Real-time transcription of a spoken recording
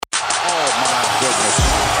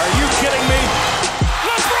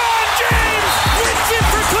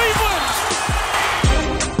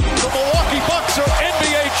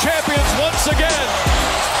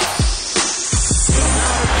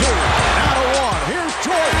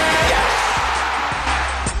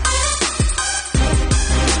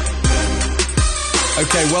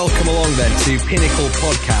Okay, welcome along then to Pinnacle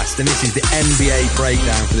Podcast, and this is the NBA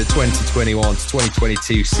breakdown for the 2021 to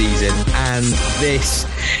 2022 season. And this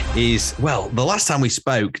is, well, the last time we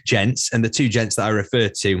spoke, gents, and the two gents that I refer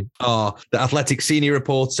to are the Athletic senior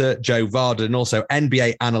reporter, Joe Varden, and also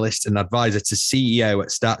NBA analyst and advisor to CEO at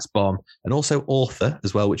StatsBomb, and also author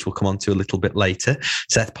as well, which we'll come on to a little bit later,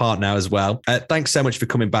 Seth Partnow as well. Thanks so much for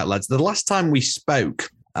coming back, lads. The last time we spoke,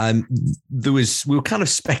 we were kind of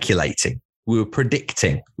speculating. We were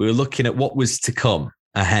predicting. We were looking at what was to come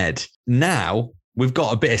ahead. Now we've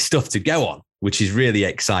got a bit of stuff to go on, which is really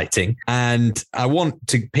exciting. And I want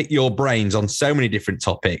to pick your brains on so many different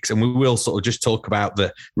topics. And we will sort of just talk about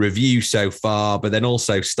the review so far, but then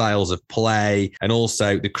also styles of play and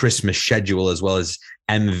also the Christmas schedule, as well as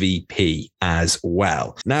MVP as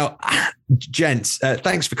well. Now, gents,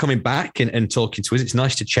 thanks for coming back and talking to us. It's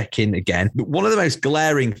nice to check in again. But one of the most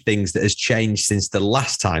glaring things that has changed since the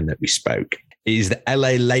last time that we spoke is the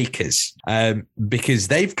LA Lakers, because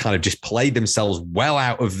they've kind of just played themselves well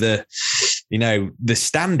out of the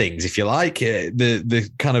standings, if you like, the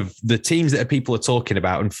kind of the teams that people are talking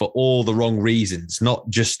about, and for all the wrong reasons, not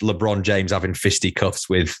just LeBron James having fisticuffs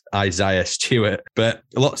with Isaiah Stewart, but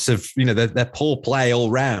lots of, their poor play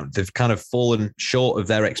all round. They've kind of fallen short of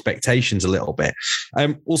their expectations a little bit.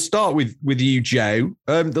 We'll start with you, Joe.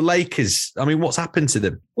 The Lakers, I mean, what's happened to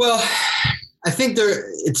them? Well, I think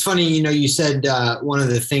it's funny, you said one of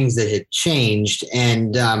the things that had changed,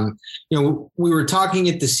 and, we were talking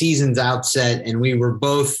at the season's outset, and we were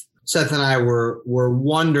both, Seth and I were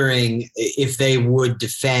wondering if they would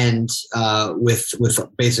defend with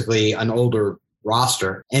basically an older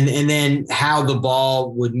roster, and then how the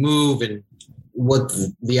ball would move and what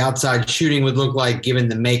the outside shooting would look like given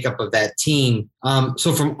the makeup of that team.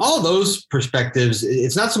 So from all those perspectives,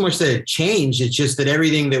 it's not so much that it changed. It's just that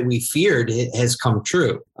everything that we feared has come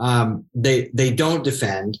true. They don't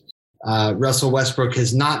defend. Russell Westbrook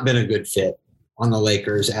has not been a good fit on the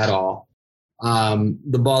Lakers at all.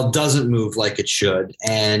 The ball doesn't move like it should,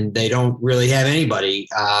 and they don't really have anybody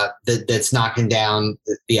that's knocking down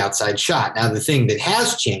the outside shot. Now, the thing that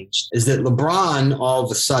has changed is that LeBron all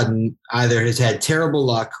of a sudden either has had terrible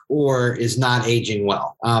luck or is not aging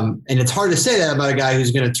well. And it's hard to say that about a guy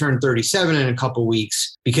who's going to turn 37 in a couple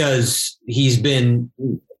weeks, because he's been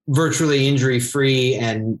virtually injury-free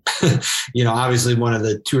and, obviously one of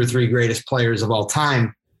the two or three greatest players of all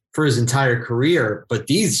time for his entire career. But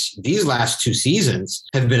these last two seasons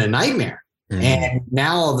have been a nightmare. Mm. And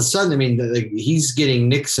now all of a sudden, he's getting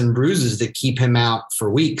nicks and bruises that keep him out for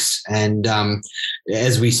weeks. And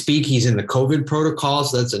as we speak, he's in the COVID protocol.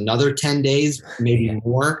 So that's another 10 days, maybe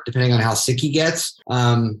more, depending on how sick he gets.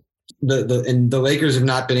 The Lakers have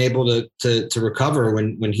not been able to recover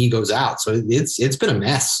when he goes out. So it's been a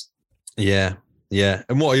mess. Yeah. Yeah.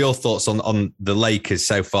 And what are your thoughts on the Lakers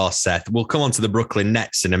so far, Seth? We'll come on to the Brooklyn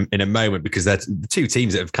Nets in a moment, because they're the two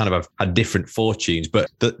teams that have kind of had different fortunes.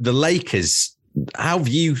 But the Lakers, how have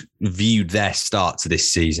you viewed their start to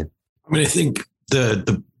this season? I think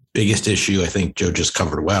the biggest issue, I think Joe just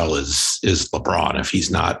covered well, is LeBron. If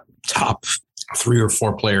he's not top 3 or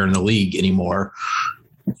 4 player in the league anymore,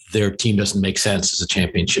 their team doesn't make sense as a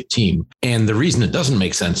championship team. And the reason it doesn't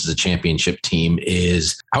make sense as a championship team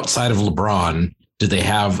is, outside of LeBron, do they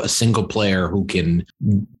have a single player who can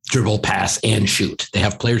dribble, pass, and shoot? They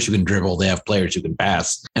have players who can dribble, they have players who can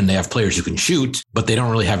pass, and they have players who can shoot, but they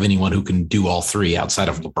don't really have anyone who can do all three outside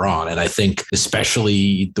of LeBron. And I think,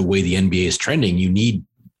 especially the way the NBA is trending, you need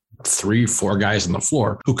 3 or 4 guys on the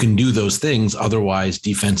floor who can do those things. Otherwise,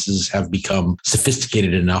 defenses have become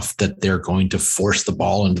sophisticated enough that they're going to force the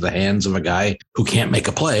ball into the hands of a guy who can't make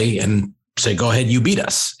a play and say, go ahead, you beat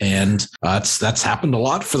us. And that's happened a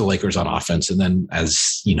lot for the Lakers on offense. And then,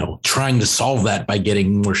 as trying to solve that by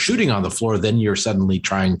getting more shooting on the floor, then you're suddenly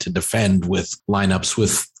trying to defend with lineups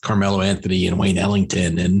with Carmelo Anthony and Wayne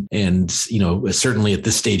Ellington. And certainly at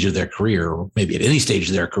this stage of their career, or maybe at any stage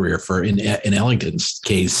of their career, in Ellington's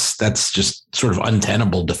case, that's just sort of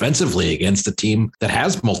untenable defensively against a team that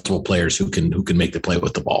has multiple players who can make the play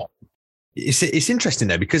with the ball. It's interesting,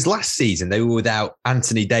 though, because last season they were without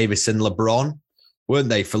Anthony Davis and LeBron, weren't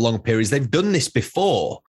they, for long periods? They've done this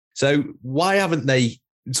before. So why haven't they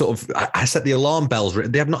sort of, I set the alarm bells,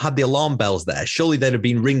 they have not had the alarm bells there. Surely they'd have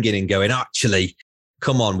been ringing and going, actually,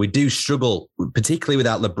 come on, we do struggle, particularly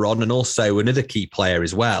without LeBron and also another key player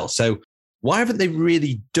as well. So why haven't they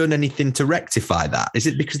really done anything to rectify that? Is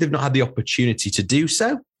it because they've not had the opportunity to do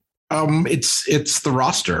so? It's the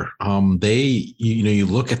roster. You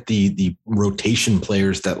look at the rotation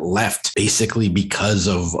players that left basically because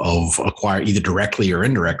of acquire either directly or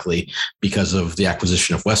indirectly because of the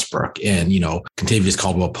acquisition of Westbrook, and Kentavious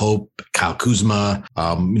Caldwell-Pope, Kyle Kuzma.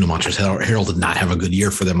 Montrezl Harrell did not have a good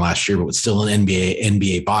year for them last year, but was still an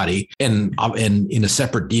NBA body, and in a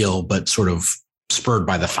separate deal, but sort of spurred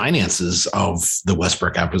by the finances of the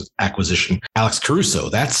Westbrook acquisition, Alex Caruso.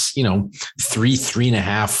 That's,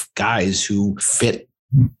 3.5 guys who fit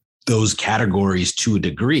those categories to a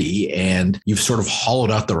degree. And you've sort of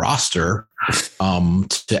hollowed out the roster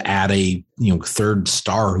to add a, third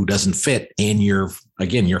star who doesn't fit. And your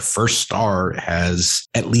first star has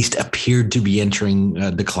at least appeared to be entering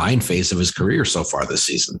a decline phase of his career so far this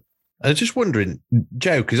season. I was just wondering,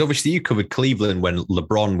 Joe, because obviously you covered Cleveland when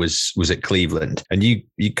LeBron was at Cleveland, and you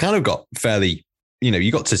kind of got fairly,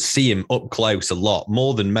 you got to see him up close a lot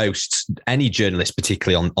more than any journalist,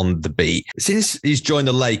 particularly on the beat. Since he's joined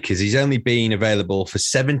the Lakers, he's only been available for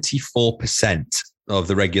 74% of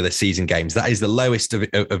the regular season games. That is the lowest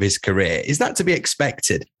of his career. Is that to be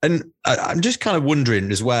expected? And I'm just kind of wondering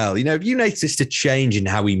as well, have you noticed a change in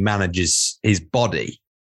how he manages his body?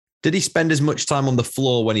 Did he spend as much time on the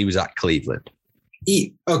floor when he was at Cleveland?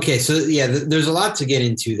 Okay, so yeah, there's a lot to get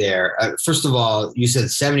into there. First of all, you said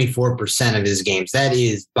 74% of his games. That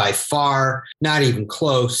is by far not even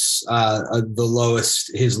close.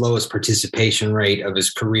 His lowest participation rate of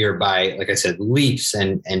his career by, like I said, leaps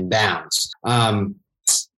and bounds.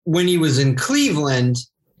 When he was in Cleveland,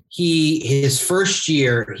 his first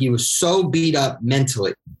year, he was so beat up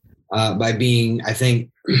mentally by being, I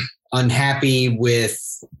think, unhappy with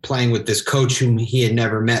playing with this coach whom he had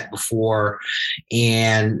never met before,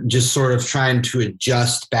 and just sort of trying to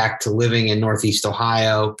adjust back to living in Northeast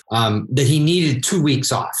Ohio, that he needed 2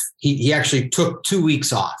 weeks off. He actually took 2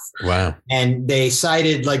 weeks off. Wow. And they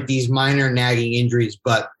cited like these minor nagging injuries,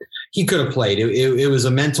 but he could have played. It was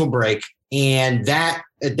a mental break. And that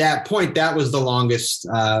at that point, that was the longest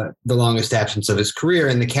absence of his career.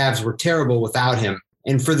 And the Cavs were terrible without him.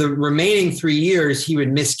 And for the remaining 3 years, he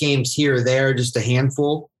would miss games here or there, just a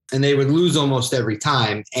handful, and they would lose almost every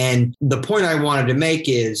time. And the point I wanted to make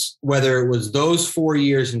is whether it was those 4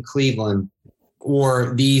 years in Cleveland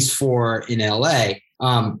or these 4 in LA,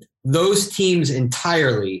 those teams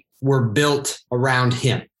entirely were built around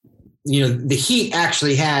him. The Heat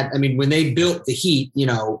actually had, when they built the Heat,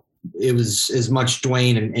 it was as much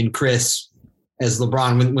Dwayne and Chris as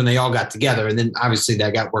LeBron when they all got together. And then obviously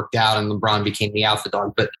that got worked out and LeBron became the alpha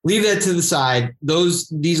dog. But leave that to the side.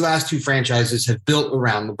 These last 2 franchises have built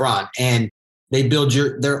around LeBron, and they build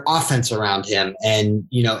their offense around him. And,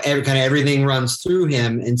 everything runs through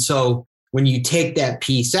him. And so when you take that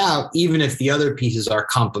piece out, even if the other pieces are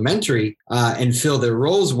complementary and fill their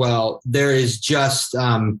roles well, there is just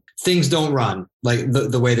things don't run like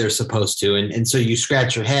the way they're supposed to. And so you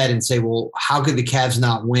scratch your head and say, well, how could the Cavs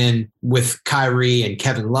not win with Kyrie and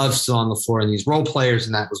Kevin Love still on the floor and these role players?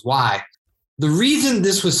 And that was why. The reason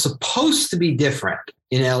this was supposed to be different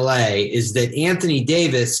in LA is that Anthony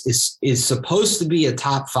Davis is supposed to be a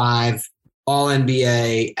top 5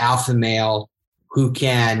 all-NBA alpha male who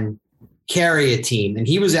can carry a team. And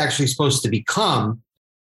he was actually supposed to become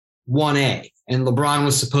 1A. And LeBron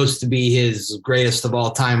was supposed to be his greatest of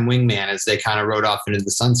all time wingman as they kind of rode off into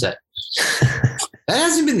the sunset. That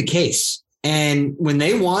hasn't been the case. And when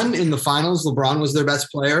they won in the finals, LeBron was their best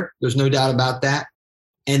player. There's no doubt about that.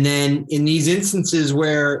 And then in these instances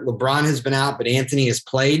where LeBron has been out, but Anthony has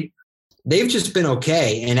played, they've just been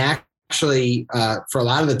okay. And actually, for a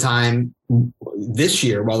lot of the time this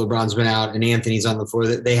year, while LeBron's been out and Anthony's on the floor,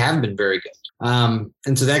 they haven't been very good.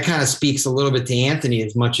 And so that kind of speaks a little bit to Anthony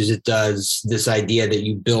as much as it does this idea that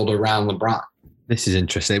you build around LeBron. This is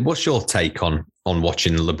interesting. What's your take on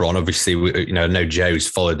watching LeBron? Obviously, I know Joe's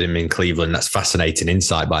followed him in Cleveland. That's fascinating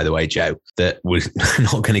insight, by the way, Joe, that we're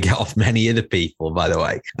not going to get off many other people, by the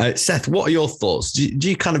way. Seth, what are your thoughts? Do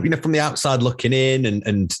you kind of, from the outside looking in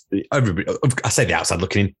and everybody, I say the outside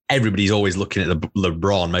looking in, everybody's always looking at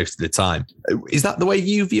LeBron most of the time. Is that the way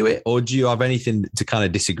you view it? Or do you have anything to kind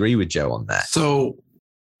of disagree with Joe on that? So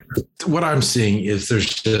what I'm seeing is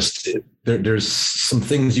there's some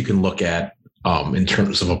things you can look at in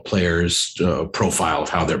terms of a player's profile of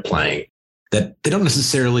how they're playing, that they don't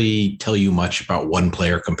necessarily tell you much about one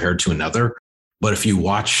player compared to another. But if you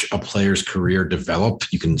watch a player's career develop,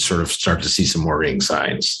 you can sort of start to see some worrying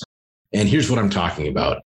signs. And here's what I'm talking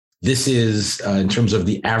about. This is in terms of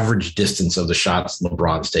the average distance of the shots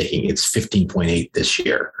LeBron's taking. It's 15.8 this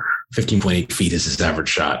year. 15.8 feet is his average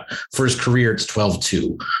shot. For his career, it's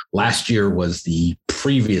 12.2. Last year was the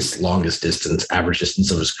previous longest distance, average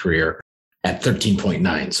distance of his career. at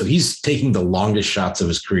 13.9. So he's taking the longest shots of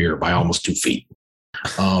his career by almost 2 feet.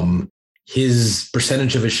 His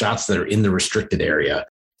percentage of his shots that are in the restricted area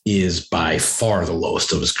is by far the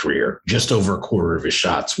lowest of his career, just over a quarter of his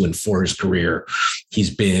shots, when for his career, he's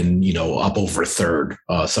been, up over a third,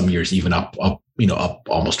 some years even up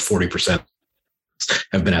almost 40%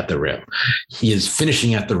 have been at the rim. He is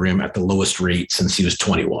finishing at the rim at the lowest rate since he was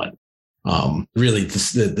 21. Really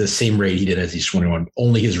the same rate he did as he's 21.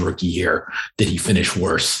 Only his rookie year did he finish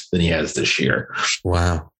worse than he has this year.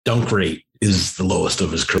 Wow. Dunk rate is the lowest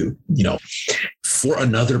of his career. For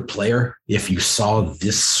another player, if you saw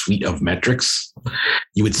this suite of metrics,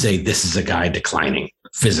 you would say this is a guy declining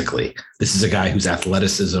physically. This is a guy whose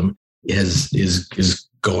athleticism is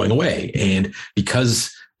going away. And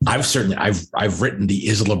because I've written the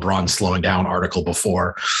 "Is LeBron slowing down" article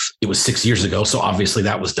before. It was 6 years ago, so obviously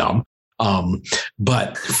that was dumb.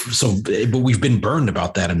 But we've been burned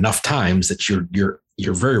about that enough times that you're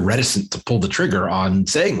very reticent to pull the trigger on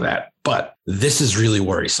saying that. But this is really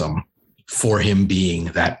worrisome for him being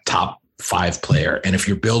that top 5 player. And if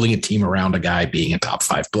you're building a team around a guy being a top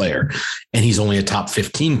 5 player and he's only a top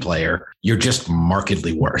 15 player, you're just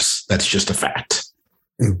markedly worse. That's just a fact.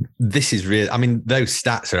 This is real. I mean, those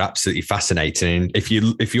stats are absolutely fascinating. If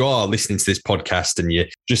you are listening to this podcast and you're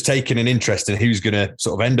just taking an interest in who's going to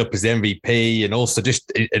sort of end up as the MVP, and also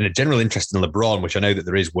just in a general interest in LeBron, which I know that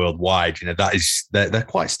there is worldwide, they're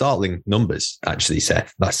quite startling numbers, actually,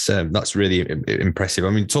 Seth. That's really impressive.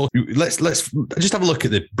 I mean, let's just have a look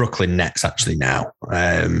at the Brooklyn Nets actually now.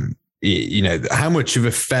 How much of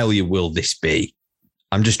a failure will this be?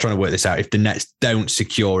 I'm just trying to work this out. If the Nets don't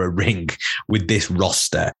secure a ring with this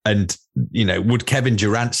roster, and would Kevin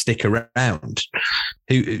Durant stick around?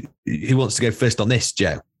 Who wants to go first on this,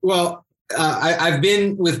 Joe? Well, I've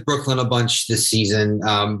been with Brooklyn a bunch this season,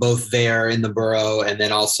 both there in the borough and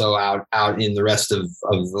then also out in the rest of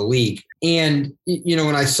the league. And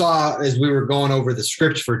when I saw, as we were going over the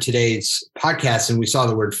script for today's podcast, and we saw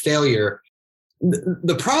the word failure.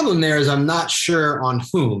 The problem there is I'm not sure on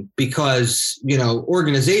whom, because,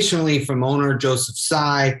 organizationally, from owner Joseph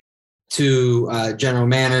Tsai to general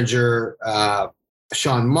manager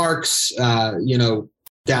Sean Marks,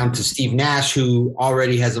 down to Steve Nash, who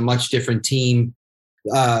already has a much different team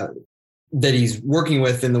that he's working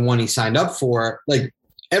with than the one he signed up for. Like,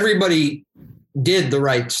 everybody did the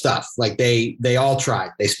right stuff. Like they all tried.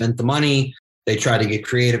 They spent the money. They try to get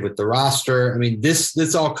creative with the roster. I mean,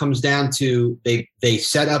 this all comes down to they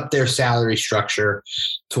set up their salary structure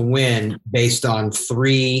to win based on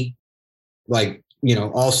 3,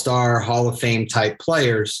 all-star Hall of Fame type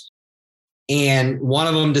players. And one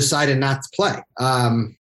of them decided not to play.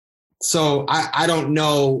 So I don't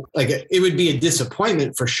know, it would be a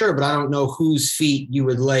disappointment for sure, but I don't know whose feet you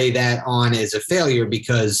would lay that on as a failure,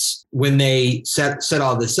 because when they set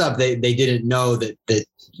all this up, they didn't know that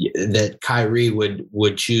Kyrie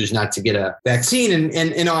would choose not to get a vaccine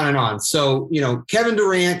and on and on. So, Kevin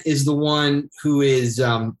Durant is the one who is,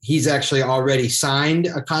 he's actually already signed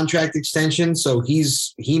a contract extension. So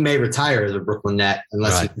he may retire as a Brooklyn Net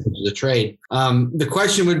unless he finishes a trade. The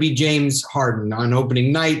question would be James Harden on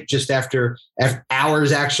opening night, just after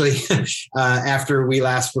hours, actually, after we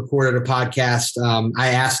last recorded a podcast. I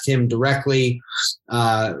asked him directly,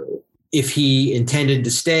 if he intended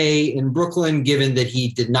to stay in Brooklyn, given that he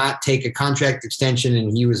did not take a contract extension,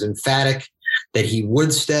 and he was emphatic that he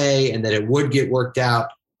would stay and that it would get worked out.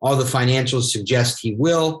 All the financials suggest he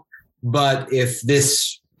will. But if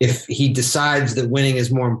he decides that winning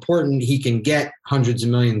is more important, he can get hundreds of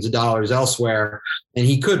millions of dollars elsewhere, and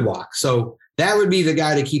he could walk. So that would be the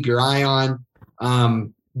guy to keep your eye on.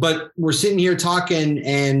 But we're sitting here talking,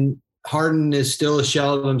 and Harden is still a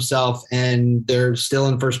shell of himself, and they're still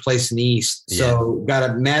in first place in the East. So got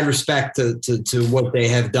a mad respect to what they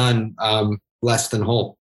have done, less than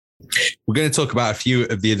whole. We're going to talk about a few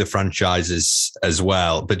of the other franchises as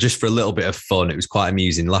well, but just for a little bit of fun, it was quite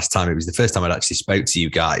amusing. Last time, it was the first time I'd actually spoke to you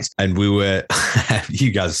guys, and we were,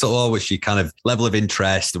 you guys thought, what's your kind of level of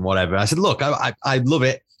interest and whatever. I said, look, I love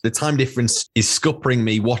it. The time difference is scuppering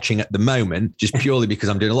me watching at the moment, just purely because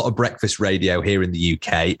I'm doing a lot of breakfast radio here in the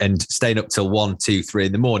UK, and staying up till 1, 2, 3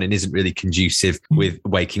 in the morning isn't really conducive with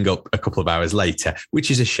waking up a couple of hours later, which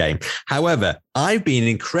is a shame. However, I've been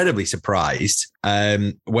incredibly surprised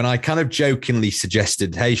when I kind of jokingly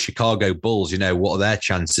suggested, hey, Chicago Bulls, what are their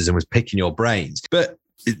chances, and was picking your brains. But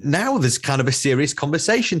now there's kind of a serious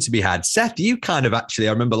conversation to be had. Seth, you kind of actually,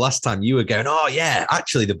 I remember last time you were going, oh yeah,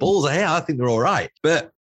 actually the Bulls are here. I think they're all right. But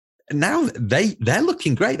now they're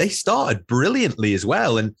looking great. They started brilliantly as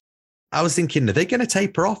well. And I was thinking, are they going to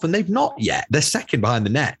taper off? And they've not yet. They're second behind the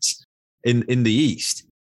Nets in the East.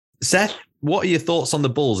 Seth, what are your thoughts on the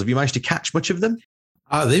Bulls? Have you managed to catch much of them?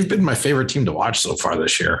 They've been my favorite team to watch so far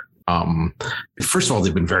this year. First of all,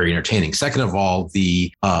 they've been very entertaining. Second of all,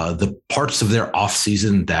 the parts of their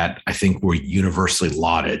offseason that I think were universally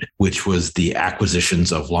lauded, which was the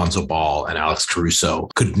acquisitions of Lonzo Ball and Alex Caruso,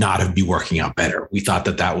 could not have been working out better. We thought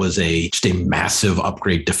that was just a massive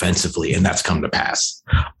upgrade defensively, and that's come to pass.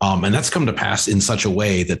 And that's come to pass in such a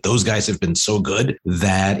way that those guys have been so good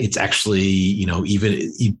that it's actually,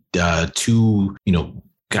 even two,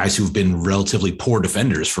 guys who've been relatively poor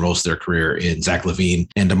defenders for most of their career in Zach LaVine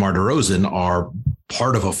and DeMar DeRozan are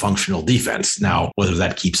part of a functional defense. Now, whether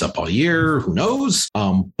that keeps up all year, who knows?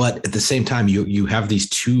 But at the same time, you have these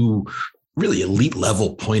two really elite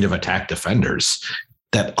level point of attack defenders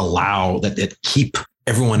that that keep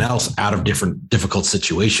everyone else out of difficult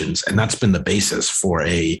situations. And that's been the basis for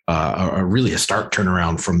a really stark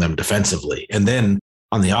turnaround from them defensively. And then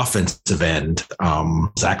on the offensive end,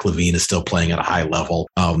 Zach LaVine is still playing at a high level.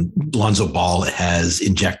 Lonzo Ball has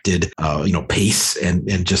injected, pace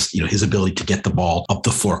and just, his ability to get the ball up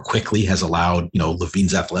the floor quickly has allowed,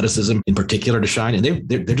 LaVine's athleticism in particular to shine. And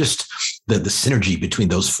they're just the synergy between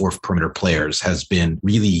those four perimeter players has been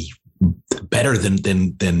really better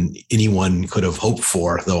than anyone could have hoped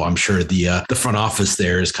for, though I'm sure the front office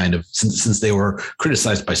there is kind of, since they were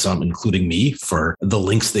criticized by some, including me, for the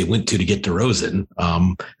links they went to get DeRozan.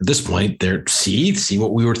 At this point, they're see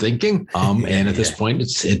what we were thinking. And at this point,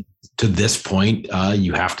 to this point,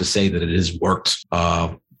 you have to say that it has worked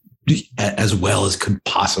as well as could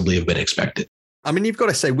possibly have been expected. I mean, you've got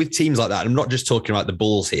to say with teams like that, I'm not just talking about the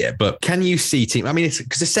Bulls here, but can you see teams? I mean, it's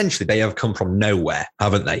because essentially they have come from nowhere,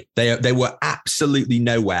 haven't they? They were absolutely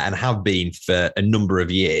nowhere and have been for a number of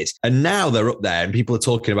years. And now they're up there and people are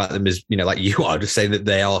talking about them as, like you are, just saying that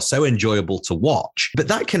they are so enjoyable to watch. But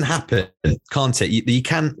that can happen, can't it? You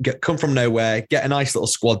can come from nowhere, get a nice little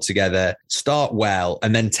squad together, start well,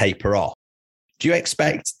 and then taper off. Do you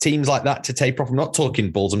expect teams like that to taper off? I'm not talking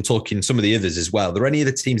Bulls, I'm talking some of the others as well. Are there any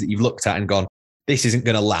other teams that you've looked at and gone, this isn't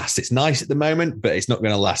going to last? It's nice at the moment, but it's not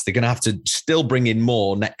going to last. They're going to have to still bring in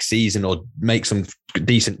more next season or make some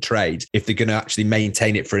decent trades if they're going to actually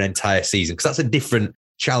maintain it for an entire season. Because that's a different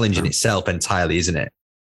challenge in itself entirely, isn't it?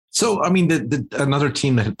 So, I mean, another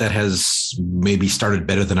team that has maybe started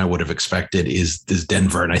better than I would have expected is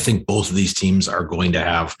Denver. And I think both of these teams are going to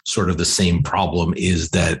have sort of the same problem, is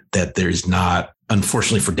that there's not,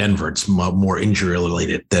 unfortunately for Denver, it's more injury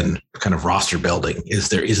related than kind of roster building, is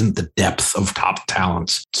there isn't the depth of top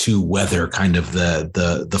talents to weather kind of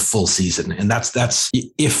the full season. And that's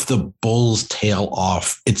if the Bulls tail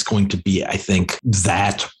off, it's going to be, I think,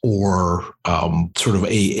 that or sort of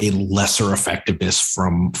a lesser effectiveness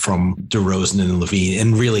from DeRozan and LaVine.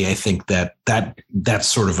 And really, I think that's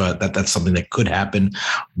sort of that's something that could happen,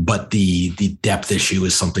 but the depth issue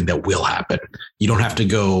is something that will happen. You don't have to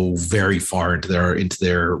go very far into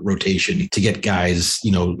their rotation to get guys.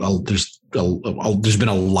 There's been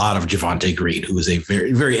a lot of Javonte Green, who is a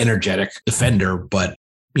very, very energetic defender, but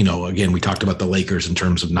again, we talked about the Lakers in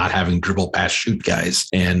terms of not having dribble, pass, shoot guys,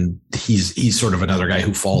 and he's sort of another guy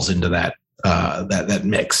who falls into that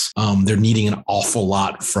mix. They're needing an awful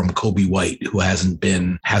lot from Kobe White, who hasn't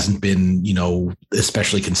been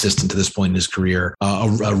especially consistent to this point in his career.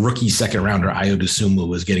 A rookie second rounder, Ayo Dosunmu,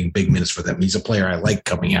 was getting big minutes for them. He's a player I like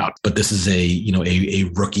coming out, but this is a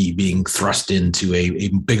rookie being thrust into a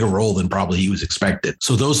bigger role than probably he was expected.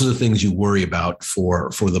 So those are the things you worry about for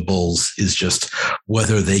the Bulls, is just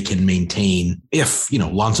whether they can maintain. If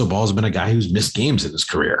Lonzo Ball has been a guy who's missed games in his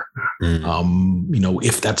career,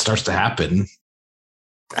 if that starts to happen,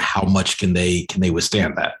 how much can they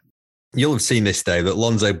withstand that? You'll have seen this, though, that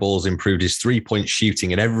Lonzo Ball's improved his 3-point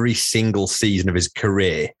shooting in every single season of his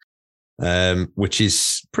career, which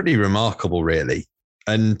is pretty remarkable, really.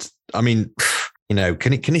 And I mean,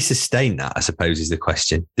 can he sustain that, I suppose, is the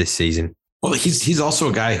question this season. Well, he's also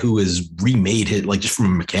a guy who has remade it, just from a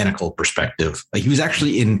mechanical perspective. He was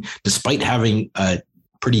actually despite having a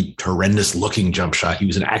pretty horrendous looking jump shot, he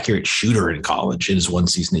was an accurate shooter in college in his one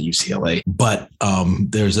season at UCLA. But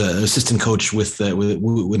there's an assistant coach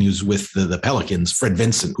when he was with the Pelicans, Fred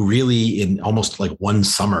Vinson, who really in almost one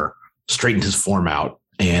summer straightened his form out.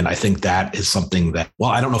 And I think that is something that,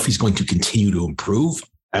 I don't know if he's going to continue to improve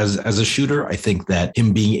as a shooter. I think that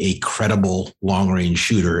him being a credible long range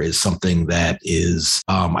shooter is something that is,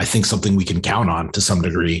 I think, something we can count on to some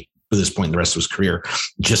degree for this point in the rest of his career,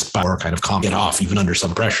 just by kind of calm it off, even under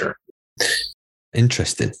some pressure.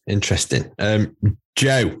 Interesting.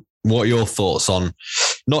 Joe, what are your thoughts on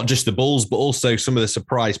not just the Bulls, but also some of the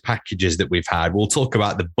surprise packages that we've had. We'll talk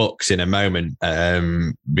about the Bucks in a moment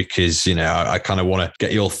because, I kind of want to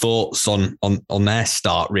get your thoughts on their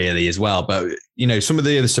start really as well. But, some of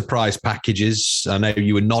the other surprise packages, I know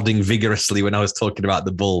you were nodding vigorously when I was talking about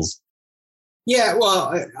the Bulls. Yeah,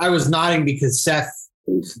 well, I was nodding because Seth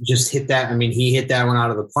just hit that. I mean, he hit that one out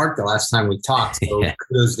of the park the last time we talked. So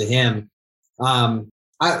kudos to him.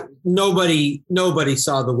 Nobody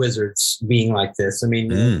saw the Wizards being like this. I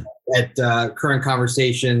mean, at current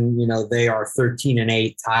conversation, they are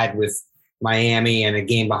 13-8, tied with Miami and a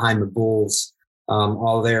game behind the Bulls,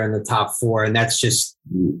 all there in the top four, and that's just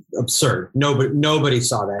absurd. Nobody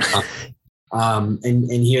saw that.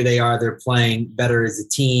 And here they are. They're playing better as a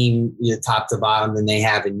team, top to bottom, than they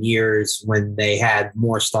have in years when they had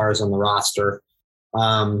more stars on the roster.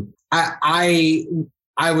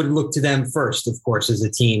 I would look to them first, of course, as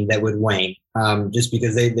a team that would wane, just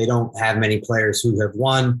because they don't have many players who have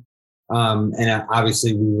won. And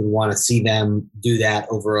obviously we would want to see them do that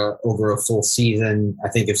over a full season. I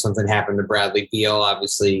think if something happened to Bradley Beal,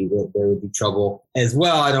 obviously there would be trouble as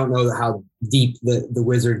well. I don't know how deep the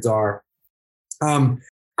Wizards are.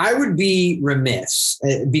 I would be remiss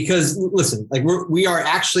because, listen, like we are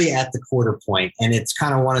actually at the quarter point, and it's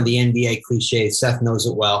kind of one of the NBA cliches. Seth knows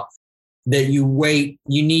it well, that you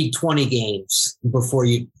need 20 games before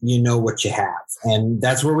you know what you have. And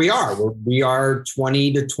that's where we are. We are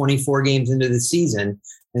 20 to 24 games into the season.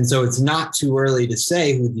 And so it's not too early to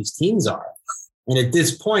say who these teams are. And at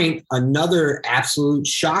this point, another absolute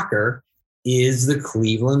shocker is the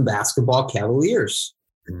Cleveland Basketball Cavaliers.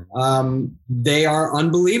 They are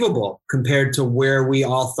unbelievable compared to where we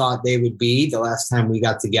all thought they would be the last time we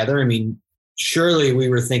got together. I mean, surely we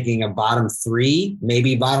were thinking a bottom 3,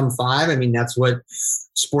 maybe bottom 5. I mean, that's what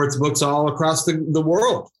sports books all across the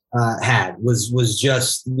world had was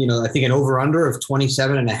just, I think an over under of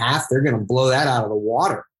 27.5. They're going to blow that out of the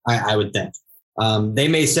water. I would think they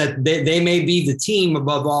may be the team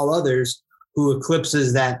above all others who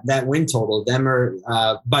eclipses that win total. Them are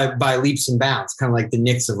by leaps and bounds, kind of like the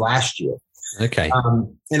Knicks of last year. Okay.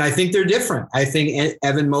 And I think they're different. I think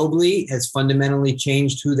Evan Mobley has fundamentally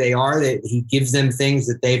changed who they are. That he gives them things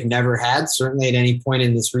that they've never had, certainly at any point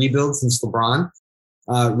in this rebuild since LeBron.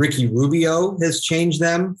 Ricky Rubio has changed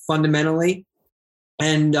them fundamentally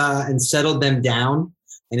and settled them down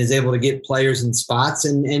and is able to get players in spots.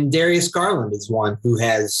 And Darius Garland is one who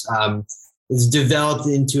has developed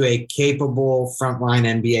into a capable frontline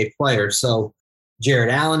NBA player. So Jared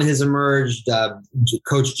Allen has emerged.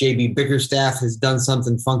 Coach JB Bickerstaff has done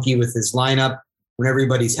something funky with his lineup. When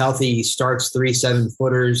everybody's healthy, he starts 3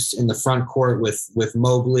 7-footers in the front court with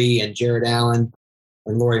Mobley and Jared Allen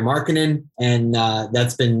and Lauri Markkanen. And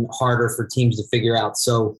that's been harder for teams to figure out.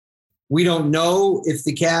 So we don't know if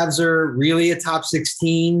the Cavs are really a top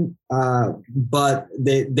 16, but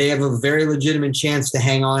they have a very legitimate chance to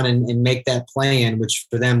hang on and make that play in, which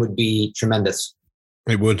for them would be tremendous.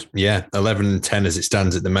 It would, yeah. 11-10 as it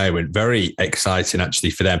stands at the moment. Very exciting, actually,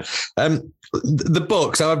 for them. The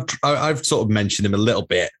Bucks, I've sort of mentioned them a little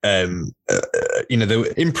bit. In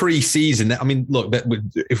pre-season, I mean, look,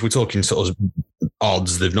 if we're talking sort of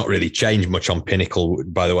odds, they've not really changed much on Pinnacle,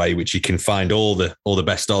 by the way, which you can find all the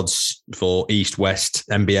best odds for East, West,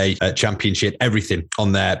 NBA championship, everything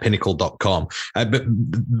on there, pinnacle.com. But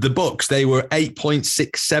the Bucks, they were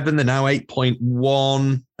 8.67. They're now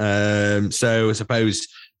 8.1. So I suppose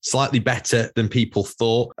slightly better than people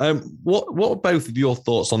thought. What are both of your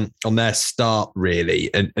thoughts on their start,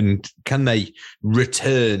 really? And can they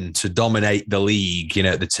return to dominate the league,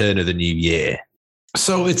 at the turn of the new year?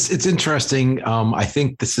 So it's interesting. I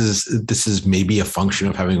think this is maybe a function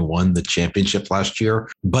of having won the championship last year,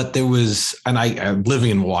 but there was, and I'm living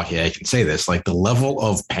in Milwaukee, I can say this, like the level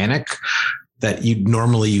of panic that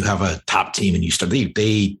you have a top team and you start,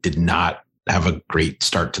 they did not have a great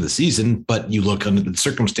start to the season, but you look under the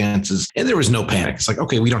circumstances and there was no panic. It's like,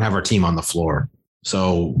 okay, we don't have our team on the floor.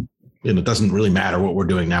 So, it doesn't really matter what we're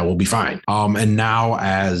doing now. We'll be fine. And now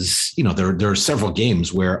as, there are several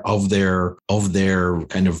games where of their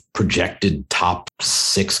kind of projected top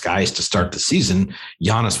 6 guys to start the season,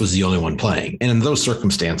 Giannis was the only one playing. And in those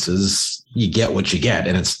circumstances, you get what you get.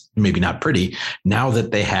 And it's maybe not pretty. Now that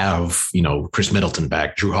they have, Chris Middleton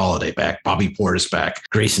back, Drew Holiday back, Bobby Portis back,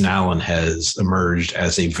 Grayson Allen has emerged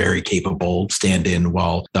as a very capable stand-in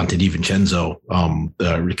while Dante DiVincenzo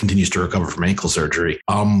continues to recover from ankle surgery.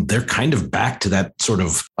 They're kind of back to that sort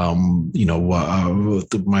of, my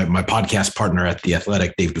podcast partner at The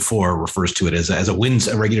Athletic, Dave Dufour, refers to it as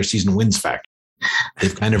a regular season wins factor.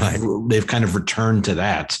 They've kind of returned to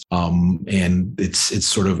that. And it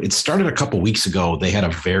started a couple weeks ago. They had a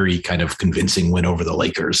very kind of convincing win over the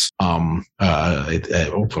Lakers.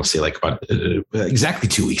 We'll say like about exactly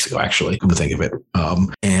 2 weeks ago, actually, come to think of it.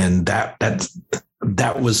 And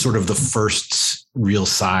that was sort of the first real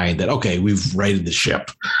sign that, okay, we've righted the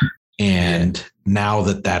ship. And now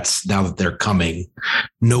that they're coming,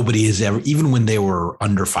 nobody has ever, even when they were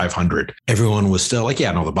under 500, everyone was still like,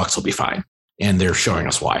 yeah, no, the Bucks will be fine. And they're showing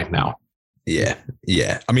us why now. Yeah.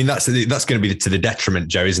 I mean, that's going to be to the detriment,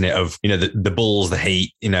 Joe, isn't it? Of, the Bulls, the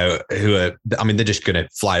Heat, who are, I mean, they're just going to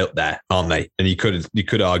fly up there, aren't they? And you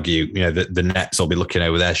could argue, that the Nets will be looking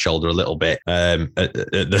over their shoulder a little bit at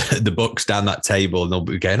the Bucks down that table, and they'll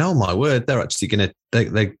be going, oh my word, they're actually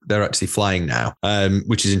they're actually flying now,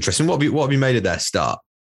 which is interesting. What have you made of their start?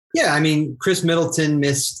 Yeah, I mean, Chris Middleton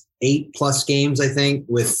missed 8+ games, I think,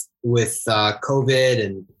 with COVID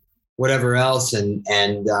and whatever else. And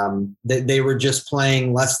they were just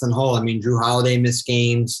playing less than whole. I mean, Drew Holiday missed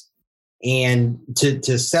games. And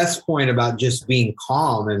to Seth's point about just being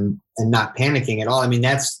calm and not panicking at all, I mean,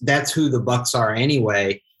 that's who the Bucks are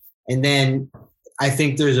anyway. And then I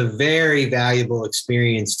think there's a very valuable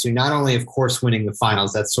experience to not only, of course, winning the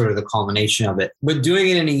finals, that's sort of the culmination of it, but doing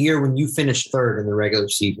it in a year when you finish third in the regular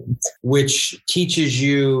season, which teaches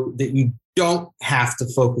you that you don't have to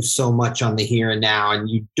focus so much on the here and now, and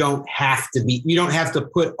you don't have to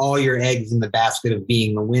put all your eggs in the basket of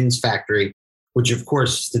being the wins factory, which of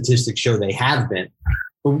course statistics show they have been.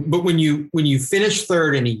 But when you finish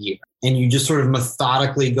third in a year and you just sort of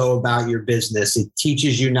methodically go about your business, it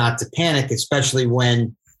teaches you not to panic, especially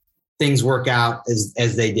when things work out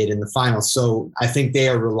as they did in the finals. So I think they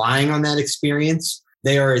are relying on that experience.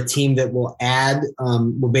 They are a team that will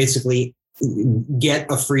basically get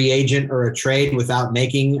a free agent or a trade without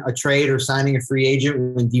making a trade or signing a free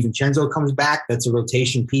agent. When DiVincenzo comes back, that's a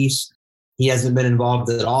rotation piece. He hasn't been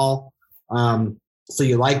involved at all. So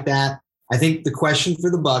you like that. I think the question for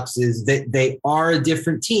the Bucks is that they are a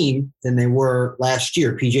different team than they were last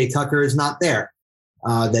year. PJ Tucker is not there.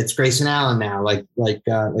 That's Grayson Allen now, like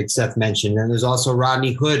Seth mentioned. And there's also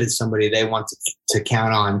Rodney Hood as somebody they want to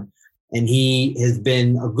count on. And he has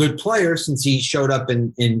been a good player since he showed up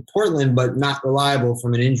in Portland, but not reliable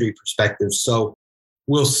from an injury perspective. So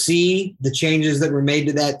we'll see the changes that were made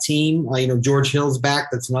to that team. George Hill's back.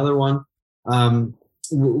 That's another one.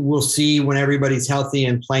 We'll see when everybody's healthy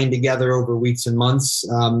and playing together over weeks and months,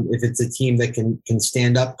 if it's a team that can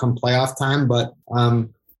stand up come playoff time. But,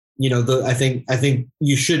 I think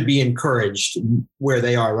you should be encouraged where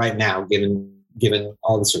they are right now, given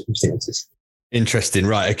all the circumstances. Interesting.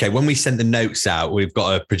 Right. Okay. When we send the notes out, we've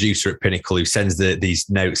got a producer at Pinnacle who sends these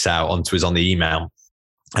notes out onto us on the email.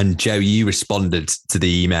 And Joe, you responded to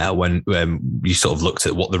the email when you sort of looked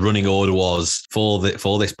at what the running order was for this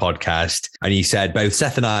podcast. And you said, both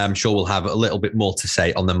Seth and I'm sure will have a little bit more to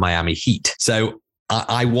say on the Miami Heat. So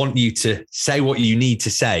I want you to say what you need to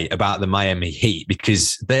say about the Miami Heat,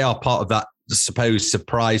 because they are part of that supposed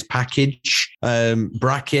surprise package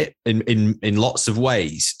bracket in lots of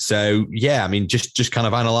ways. So yeah, I mean, just kind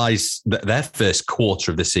of analyze their first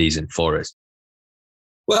quarter of the season for us.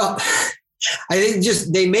 Well, I think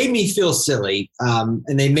they made me feel silly,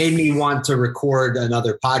 and they made me want to record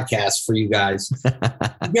another podcast for you guys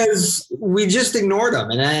because we just ignored them,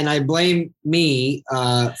 and I blame me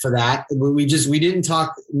for that. We didn't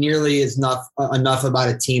talk nearly enough about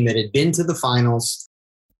a team that had been to the finals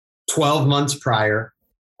 12 months prior,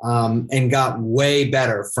 and got way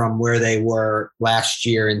better from where they were last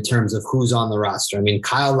year in terms of who's on the roster. I mean,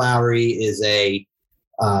 Kyle Lowry is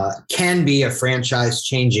can be a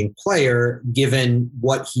franchise-changing player given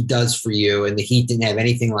what he does for you, and the Heat didn't have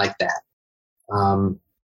anything like that. And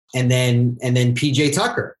then PJ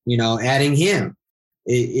Tucker, adding him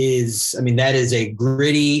that is a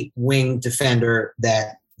gritty wing defender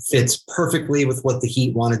that fits perfectly with what the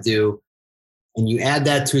Heat want to do. And you add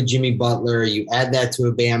that to a Jimmy Butler, you add that to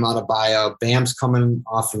a Bam Adebayo. Bam's coming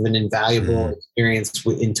off of an invaluable experience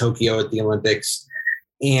in Tokyo at the Olympics.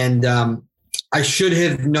 And I should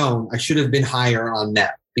have been higher on them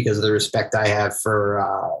because of the respect I have for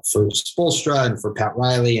Spoelstra and for Pat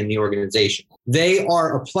Riley and the organization. They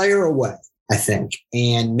are a player away, I think.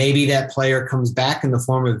 And maybe that player comes back in the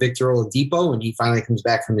form of Victor Oladipo when he finally comes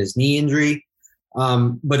back from his knee injury.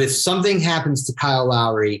 But if something happens to Kyle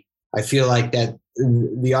Lowry, I feel like that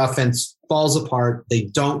the offense falls apart. They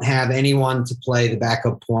don't have anyone to play the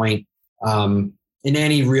backup point in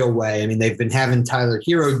any real way. I mean, they've been having Tyler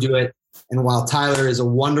Hero do it. And while Tyler is a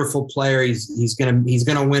wonderful player, he's gonna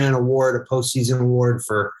win an award, a postseason award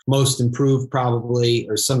for most improved probably,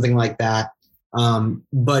 or something like that.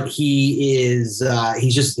 But he's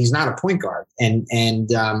not a point guard. I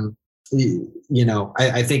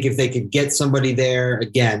think if they could get somebody there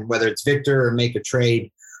again, whether it's Victor or make a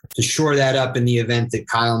trade to shore that up in the event that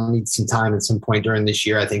Kyle needs some time at some point during this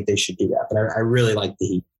year, I think they should do that. But I really like the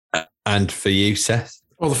Heat. And for you, Seth?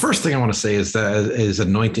 Well, the first thing I want to say is that is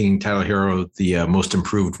anointing Tyler Hero the most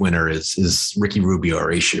improved winner is Ricky Rubio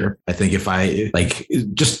or Ashier. I think if I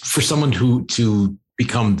just for someone to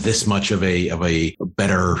become this much of a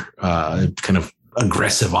better kind of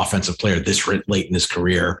aggressive offensive player this late in his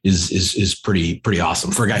career is pretty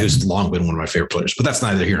awesome for a guy who's long been one of my favorite players, but that's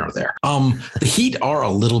neither here nor there. The Heat are a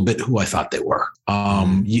little bit who I thought they were. I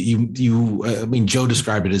mean, Joe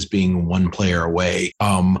described it as being one player away.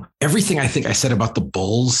 Everything I think I said about the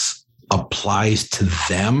Bulls applies to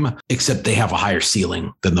them, except they have a higher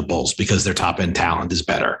ceiling than the Bulls because their top end talent is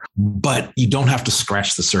better. But you don't have to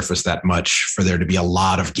scratch the surface that much for there to be a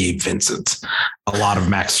lot of Gabe Vincent, a lot of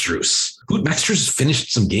Max Strus. Max Strus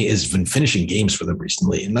has been finishing games for them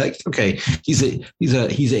recently, and okay, he's a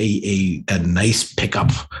nice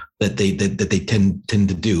pickup that they tend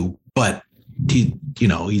to do, but he's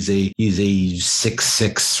a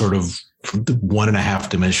 6'6" sort of 1.5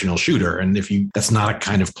 dimensional shooter. And that's not a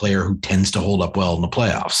kind of player who tends to hold up well in the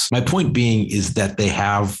playoffs. My point being is that they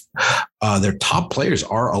have their top players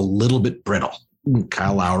are a little bit brittle.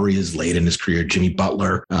 Kyle Lowry is late in his career. Jimmy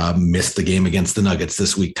Butler missed the game against the Nuggets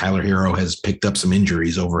this week. Tyler Hero has picked up some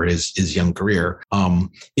injuries over his young career.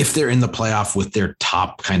 If they're in the playoff with their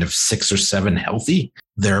top kind of 6 or 7 healthy,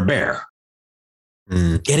 they're a bear.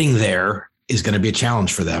 Getting there is going to be a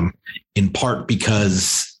challenge for them, in part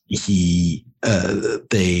because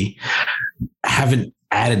they haven't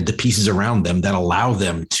added the pieces around them that allow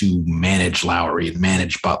them to manage Lowry and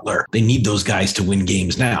manage Butler. They need those guys to win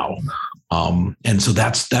games now. And so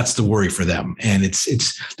that's the worry for them. And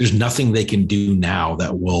there's nothing they can do now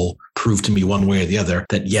that will prove to me one way or the other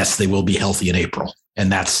that yes, they will be healthy in April.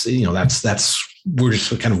 And that's we're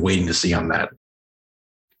just kind of waiting to see on that.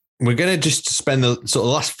 We're going to just spend the sort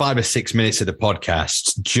of last 5 or 6 minutes of the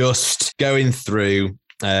podcast just going through.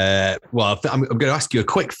 I'm going to ask you a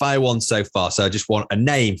quick fire one so far. So I just want a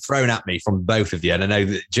name thrown at me from both of you. And I know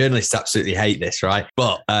that journalists absolutely hate this, right?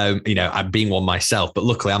 But, I'm being one myself, but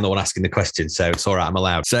luckily I'm the one asking the question. So it's all right. I'm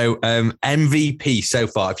allowed. So MVP so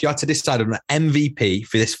far, if you had to decide on an MVP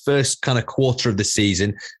for this first kind of quarter of the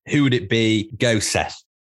season, who would it be? Go, Seth.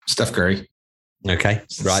 Steph Curry. Okay.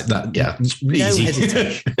 Right.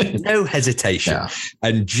 Easy. No hesitation. Yeah.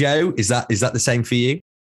 And Joe, is that the same for you?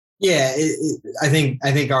 Yeah, I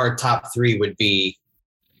think our top 3 would be.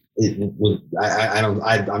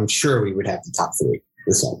 I'm sure we would have the top 3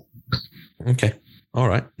 this time. Okay. All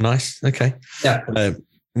right. Nice. Okay. Yeah.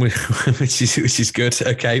 Which is good.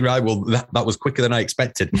 Okay, right. Well, that was quicker than I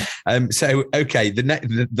expected. So, okay,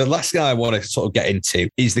 the last guy I want to sort of get into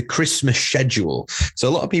is the Christmas schedule. So,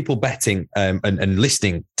 a lot of people betting and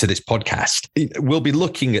listening to this podcast will be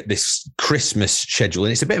looking at this Christmas schedule,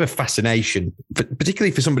 and it's a bit of a fascination,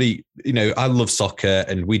 particularly for somebody. I love soccer,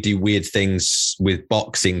 and we do weird things with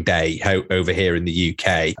Boxing Day over here in the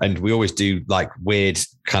UK, and we always do like weird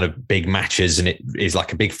kind of big matches, and it is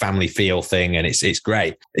like a big family feel thing, and it's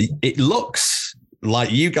great. It looks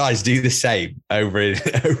like you guys do the same over in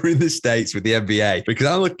the States with the NBA, because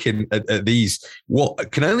I'm looking at these,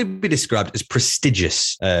 what can only be described as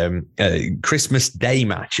prestigious Christmas Day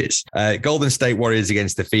matches. Golden State Warriors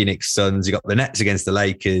against the Phoenix Suns. You got the Nets against the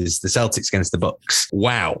Lakers, the Celtics against the Bucks.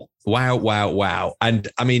 Wow. And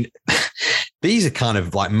I mean, these are kind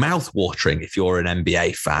of like mouth-watering if you're an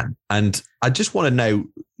NBA fan. And I just want to know,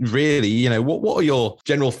 really, what are your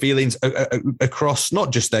general feelings across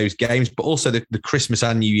not just those games, but also the Christmas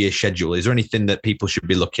and New Year schedule? Is there anything that people should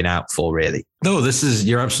be looking out for, really? No,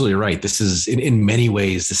 you're absolutely right. This is in many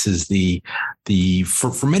ways, this is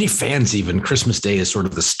for many fans, even Christmas Day is sort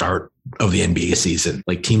of the start of the NBA season.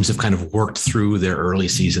 Like teams have kind of worked through their early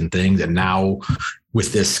season things, and now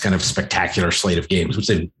with this kind of spectacular slate of games, which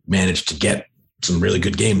they've managed to get some really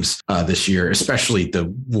good games this year, especially the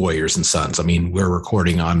Warriors and Suns. I mean, we're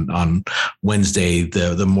recording on Wednesday,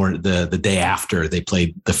 the day after they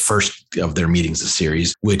played the first of their meetings this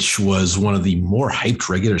series, which was one of the more hyped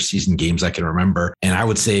regular season games I can remember. And I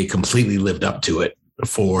would say completely lived up to it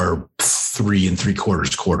for 3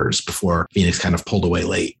 3/4 quarters before Phoenix kind of pulled away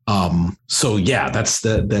late. So yeah, that's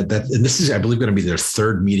and this is, I believe, going to be their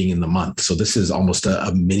 3rd meeting in the month. So this is almost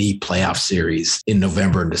a mini playoff series in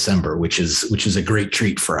November and December, which is a great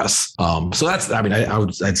treat for us. So that's, I mean,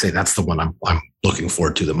 I'd say that's the one I'm looking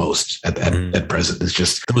forward to the most at present. It's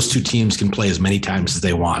just those 2 teams can play as many times as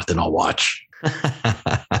they want, and I'll watch.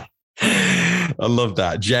 I love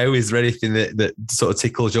that. Joe, is there anything that sort of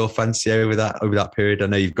tickles your fancy over that period? I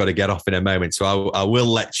know you've got to get off in a moment, so I will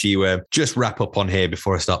let you just wrap up on here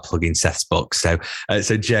before I start plugging Seth's book. So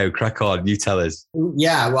Joe, crack on. You tell us.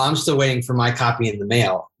 Yeah, well, I'm still waiting for my copy in the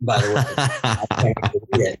mail, by the way.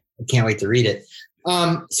 I can't wait to read it.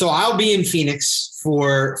 So I'll be in Phoenix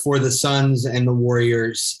for the Suns and the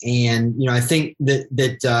Warriors. And, I think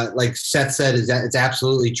that like Seth said, it's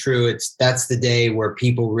absolutely true. That's the day where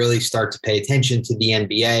people really start to pay attention to the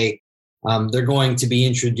NBA. They're going to be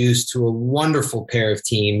introduced to a wonderful pair of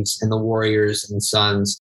teams in the Warriors and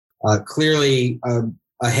Suns, clearly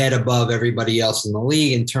ahead above everybody else in the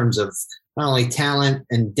league in terms of not only talent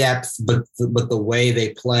and depth, but the way they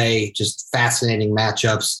play, just fascinating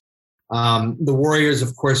matchups. The Warriors,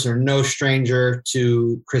 of course, are no stranger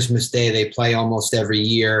to Christmas Day. They play almost every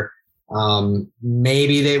year.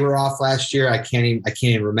 Maybe they were off last year. I can't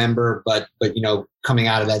even remember, but coming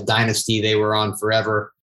out of that dynasty, they were on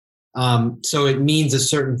forever. So it means a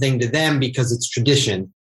certain thing to them because it's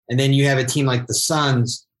tradition. And then you have a team like the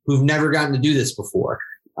Suns who've never gotten to do this before.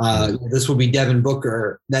 This will be Devin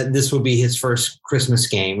Booker, that this will be his first Christmas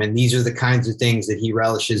game. And these are the kinds of things that he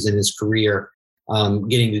relishes in his career.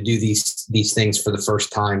 Getting to do these things for the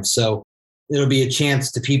first time. So it'll be a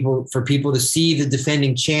chance for people to see the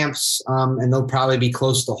defending champs, and they'll probably be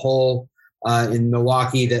close to whole in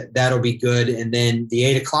Milwaukee. That'll be good. And then the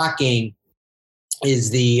 8:00 game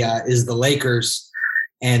is the Lakers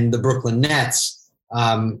and the Brooklyn Nets.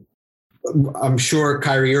 I'm sure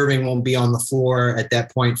Kyrie Irving won't be on the floor at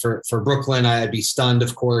that point for Brooklyn. I'd be stunned,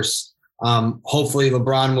 of course. Hopefully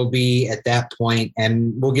LeBron will be at that point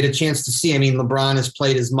and we'll get a chance to see. I mean, LeBron has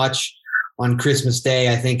played as much on Christmas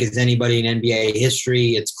Day, I think, as anybody in NBA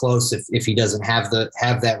history. It's close if he doesn't have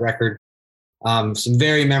that record. Some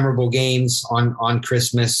very memorable games on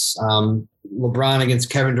Christmas. LeBron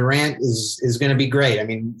against Kevin Durant is going to be great. I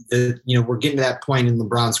mean, we're getting to that point in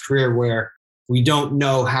LeBron's career where we don't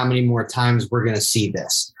know how many more times we're going to see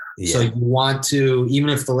this. Yeah. So you want to,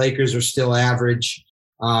 even if the Lakers are still average,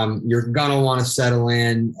 you're going to want to settle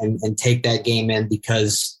in and take that game in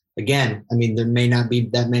because, again, I mean, there may not be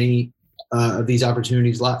that many of these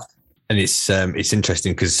opportunities left. And it's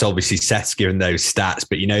interesting because obviously Seth's given those stats,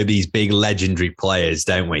 but these big legendary players,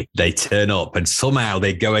 don't we? They turn up and somehow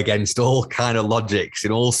they go against all kind of logics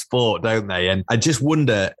in all sport, don't they? And I just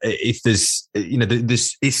wonder if there's,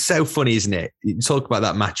 it's so funny, isn't it? You talk about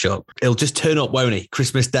that matchup. It'll just turn up, won't it?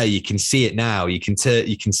 Christmas Day, you can see it now. You can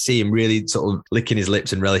see him really sort of licking his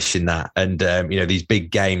lips and relishing that. And, these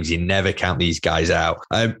big games, you never count these guys out.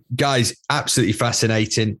 Guys, absolutely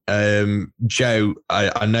fascinating. Joe,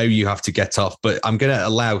 I know you have to get off, but I'm going to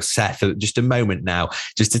allow Seth just a moment now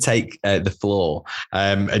just to take the floor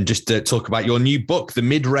and just to talk about your new book, The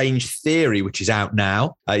Mid-Range Theory, which is out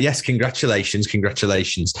now. Yes, congratulations.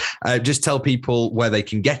 Just tell people where they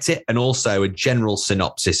can get it and also a general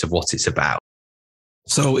synopsis of what it's about.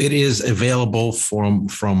 So it is available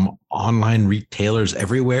from online retailers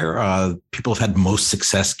everywhere. People have had most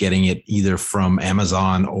success getting it either from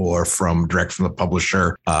Amazon or direct from the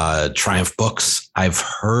publisher, Triumph Books. I've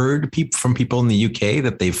heard from people in the UK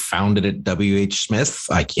that they've found it at WH Smith.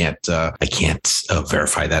 I can't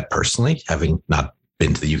verify that personally, having not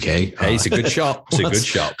been to the UK. Hey, it's a good shop. It's a good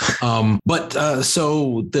shop.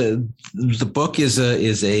 So the book is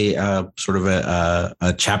a sort of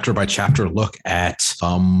a chapter by chapter look at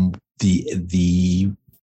the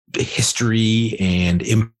history and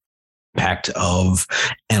impact of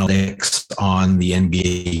analytics on the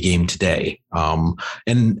NBA game today.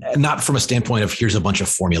 And not from a standpoint of here's a bunch of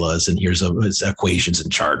formulas and here's equations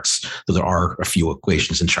and charts. So there are a few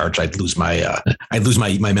equations and charts. I'd lose my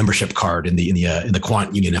membership card in the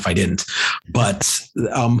quant union if I didn't. But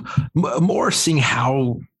more seeing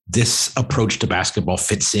how this approach to basketball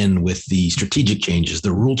fits in with the strategic changes,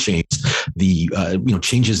 the rule changes, the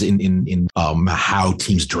changes in how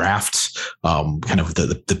teams draft, kind of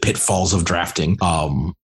the pitfalls of drafting,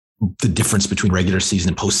 the difference between regular season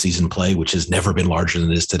and postseason play, which has never been larger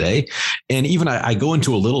than it is today. And even I go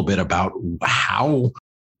into a little bit about how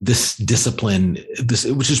this discipline,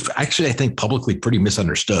 which is actually, I think, publicly pretty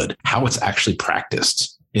misunderstood, how it's actually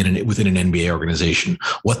practiced within an NBA organization,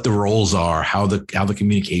 what the roles are, how the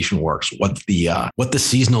communication works, what the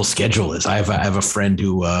seasonal schedule is. I have a friend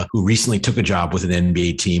who recently took a job with an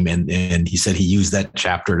NBA team, and he said he used that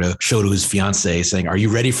chapter to show to his fiance, saying, "Are you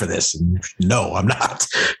ready for this?" And no, I'm not,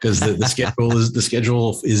 because the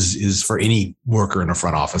schedule is for any worker in a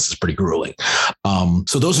front office is pretty grueling.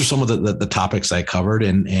 So those are some of the topics I covered,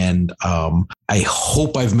 and I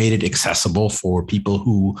hope I've made it accessible for people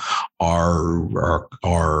who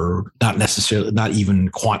are more, not necessarily, not even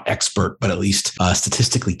quant expert, but at least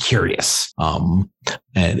statistically curious. And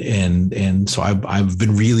so I've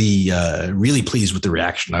been really pleased with the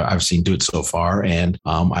reaction I've seen to it so far. And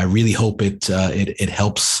I really hope it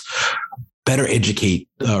helps better educate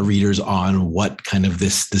readers on what kind of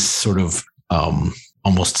this sort of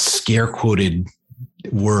almost scare quoted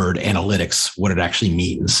word analytics, what it actually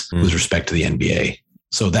means with respect to the NBA.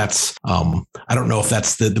 So that's, I don't know if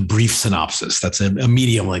that's the brief synopsis. That's a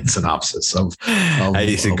medium length synopsis of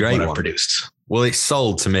it's a great what one. I've produced. Well, it's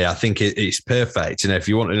sold to me. I think it's perfect. You know, if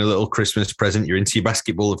you want a little Christmas present, you're into your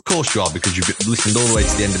basketball, of course you are, because you've listened all the way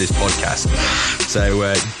to the end of this podcast. So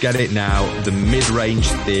get it now. The mid-range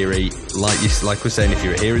theory, like we're saying, if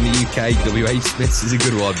you're here in the UK, WH Smith's is a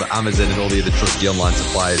good one, but Amazon and all the other trusty online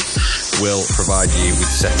suppliers will provide you with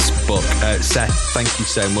Seth's book. Seth, thank you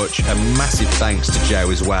so much. A massive thanks to Joe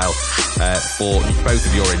as well for both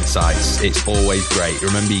of your insights. It's always great.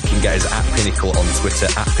 Remember, you can get us at Pinnacle on Twitter,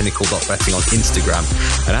 at pinnacle.betting on Instagram,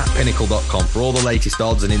 and at pinnacle.com for all the latest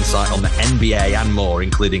odds and insight on the NBA and more,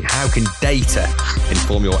 including how can data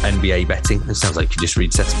inform your NBA betting. It sounds like you just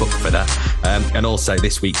read Seth's book for that. And also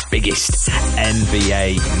this week's biggest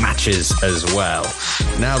NBA matches as well.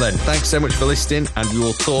 Now then, thanks so much for listening, and we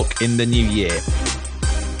will talk in the new year.